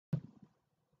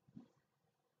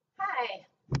Hi,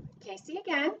 Casey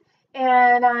again,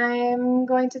 and I'm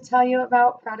going to tell you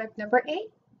about product number 8.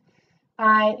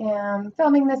 I am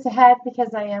filming this ahead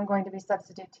because I am going to be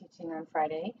substitute teaching on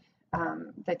Friday,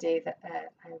 the day that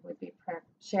I would be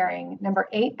sharing number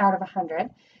 8 out of 100.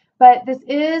 But this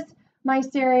is my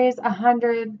series,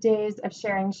 100 Days of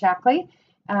Sharing Shaklee,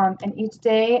 and each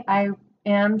day I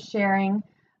am sharing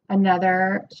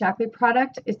another Shaklee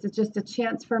product. It's just a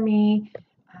chance for me,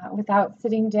 without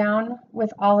sitting down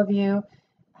with all of you,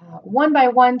 one by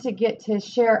one, to get to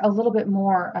share a little bit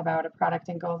more about a product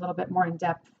and go a little bit more in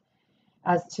depth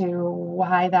as to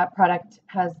why that product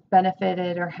has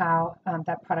benefited or how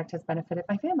that product has benefited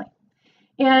my family.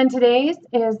 And today's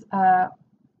is a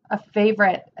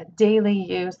favorite daily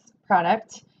use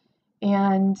product,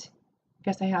 and I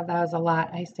guess I have that as a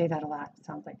lot. I say that a lot, it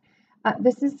sounds like.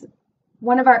 This is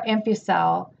one of our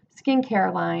Amphicell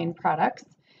skincare line products.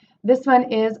 This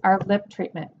one is our lip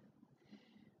treatment.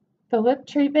 The lip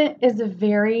treatment is a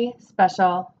very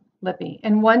special lippy,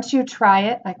 and once you try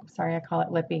it, I call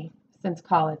it lippy. Since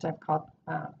college, I've called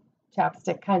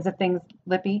chapstick kinds of things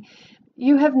lippy.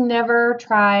 You have never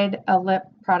tried a lip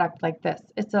product like this.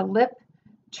 It's a lip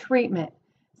treatment.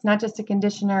 It's not just a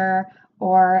conditioner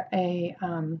or a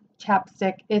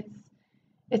chapstick.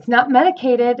 It's not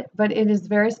medicated, but it is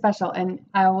very special, and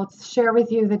I will share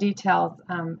with you the details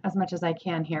as much as I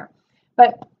can here.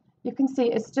 But you can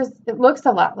see it looks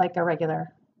a lot like a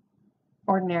regular,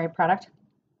 ordinary product.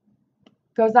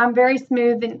 Goes on very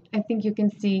smooth, and I think you can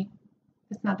see,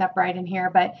 it's not that bright in here,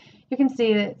 but you can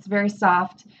see that it's very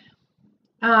soft.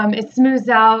 It smooths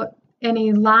out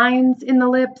any lines in the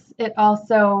lips. It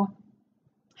also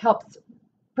helps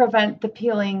prevent the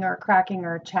peeling or cracking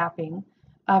or chapping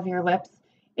of your lips.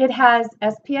 It has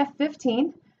SPF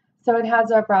 15, so it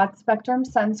has a broad spectrum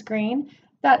sunscreen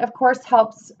that of course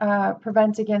helps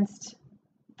prevent against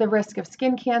the risk of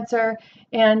skin cancer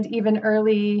and even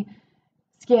early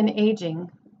skin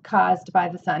aging caused by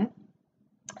the sun.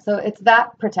 So it's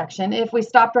that protection. If we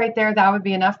stopped right there, that would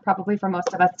be enough probably for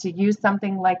most of us to use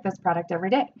something like this product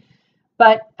every day.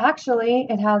 But actually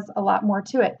it has a lot more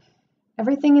to it.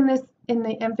 Everything in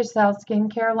the Amphicell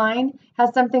skincare line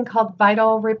has something called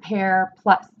Vital Repair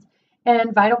Plus.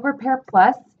 And Vital Repair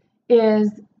Plus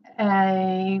is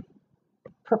a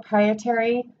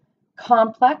proprietary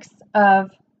complex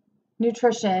of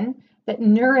nutrition that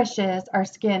nourishes our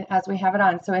skin as we have it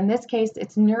on. So in this case,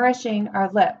 it's nourishing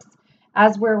our lips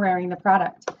as we're wearing the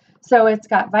product. So it's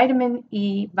got vitamin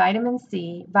E, vitamin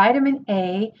C, vitamin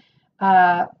A,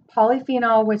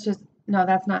 polyphenol, which is, no,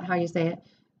 that's not how you say it,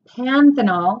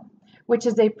 panthenol, which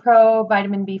is a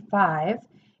pro-vitamin B5,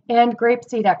 and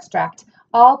grapeseed extract,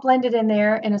 all blended in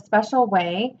there in a special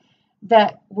way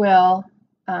that will,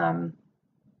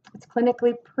 it's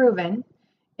clinically proven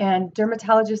and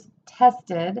dermatologist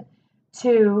tested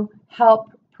to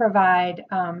help provide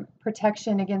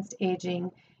protection against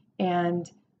aging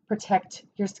and protect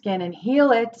your skin and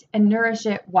heal it and nourish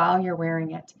it while you're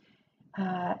wearing it.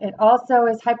 It also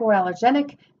is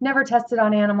hypoallergenic, never tested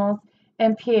on animals,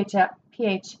 and pH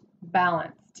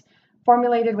balanced,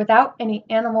 formulated without any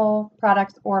animal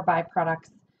products or byproducts,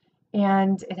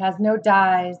 and it has no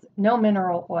dyes, no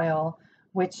mineral oil,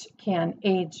 which can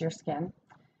age your skin.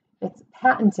 It's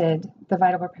patented. The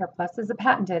Vital Repair Plus is a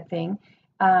patented thing,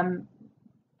 and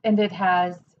it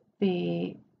has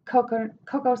the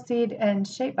cocoa seed and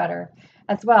shea butter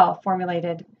as well,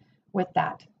 formulated with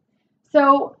that.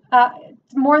 So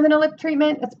it's more than a lip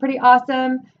treatment. It's pretty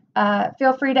awesome.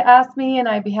 Feel free to ask me, and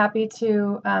I'd be happy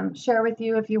to share with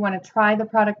you if you want to try the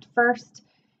product first.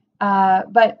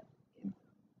 But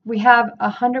we have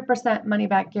 100% money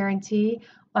back guarantee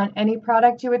on any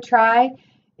product you would try.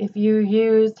 If you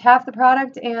used half the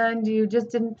product and you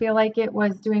just didn't feel like it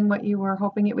was doing what you were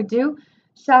hoping it would do,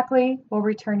 Shaklee will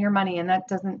return your money, and that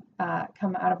doesn't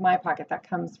come out of my pocket. That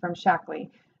comes from Shaklee.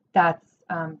 That's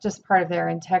just part of their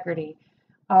integrity.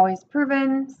 Always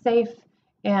proven, safe,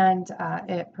 and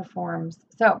it performs.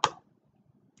 So,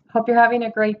 hope you're having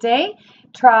a great day.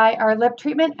 Try our lip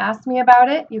treatment. Ask me about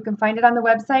it. You can find it on the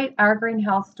website,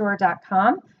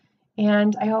 ourgreenhealthstore.com.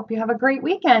 And I hope you have a great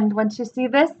weekend. Once you see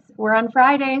this, we're on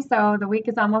Friday, so the week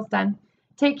is almost done.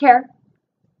 Take care.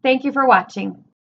 Thank you for watching.